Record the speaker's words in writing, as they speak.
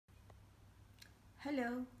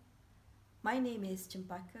Hello, my name is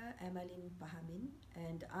Chempaka Emalin Pahamin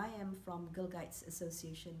and I am from Girl Guides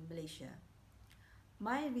Association, Malaysia.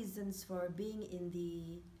 My reasons for being in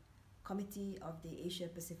the Committee of the Asia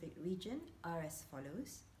Pacific region are as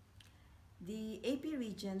follows. The AP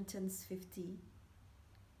region turns 50.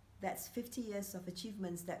 That's 50 years of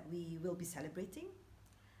achievements that we will be celebrating.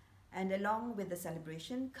 And along with the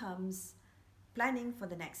celebration comes planning for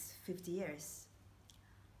the next 50 years.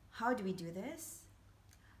 How do we do this?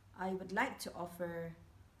 I would like to offer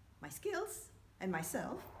my skills and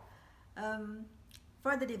myself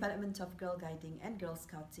for the development of girl guiding and girl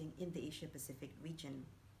scouting in the Asia Pacific region.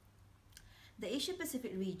 The Asia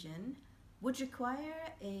Pacific region would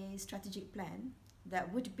require a strategic plan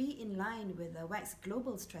that would be in line with the WAC's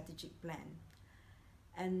global strategic plan.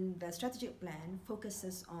 And the strategic plan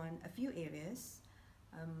focuses on a few areas,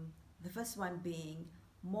 the first one being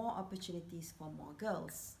more opportunities for more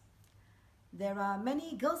girls. There are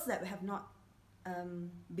many girls that have not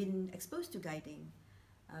been exposed to guiding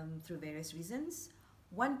through various reasons.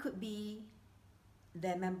 One could be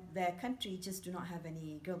their country just do not have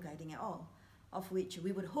any girl guiding at all, of which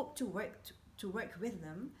we would hope to work with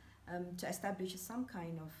them to establish some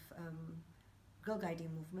kind of girl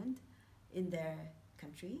guiding movement in their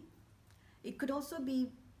country. It could also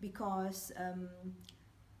be because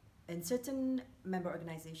in certain member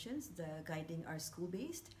organizations, the guiding are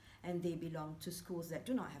school-based and they belong to schools that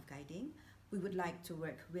do not have guiding. We would like to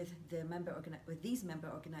work with these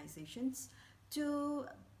member organizations to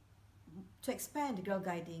expand girl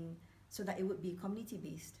guiding so that it would be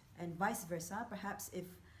community-based, and vice versa. Perhaps if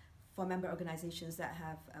for member organizations that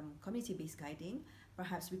have community-based guiding,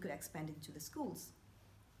 perhaps we could expand into the schools.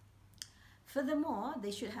 Furthermore,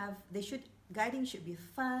 guiding should be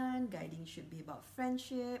fun, guiding should be about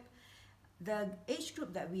friendship. The age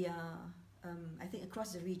group that we are, I think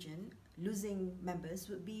across the region, losing members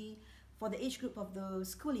would be for the age group of the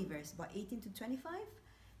school leavers, about 18 to 25.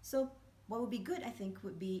 So what would be good, I think,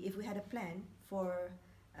 would be if we had a plan for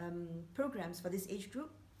programs for this age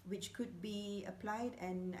group, which could be applied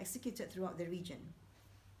and executed throughout the region.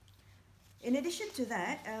 In addition to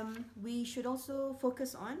that, we should also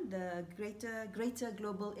focus on the greater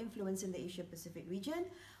global influence in the Asia Pacific region,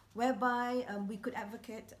 whereby we could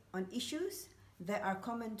advocate on issues that are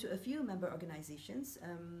common to a few member organizations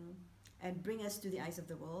and bring us to the eyes of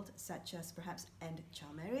the world, such as perhaps end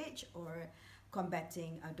child marriage or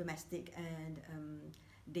combating domestic and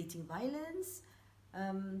dating violence,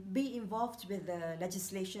 be involved with the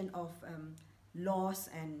legislation of laws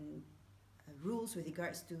and rules with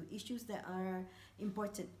regards to issues that are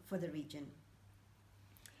important for the region.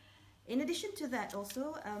 In addition to that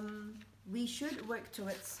also, we should work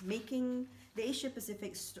towards making the Asia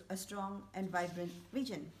Pacific a strong and vibrant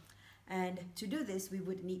region. And to do this, we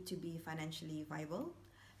would need to be financially viable.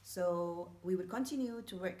 So we would continue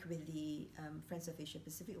to work with the Friends of Asia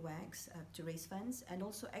Pacific WACs to raise funds and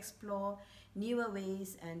also explore newer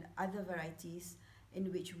ways and other varieties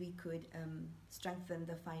in which we could strengthen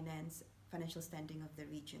the financial standing of the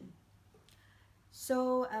region.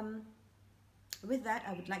 So with that,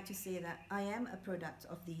 I would like to say that I am a product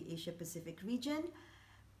of the Asia Pacific region.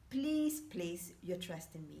 Please place your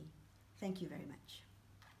trust in me. Thank you very much.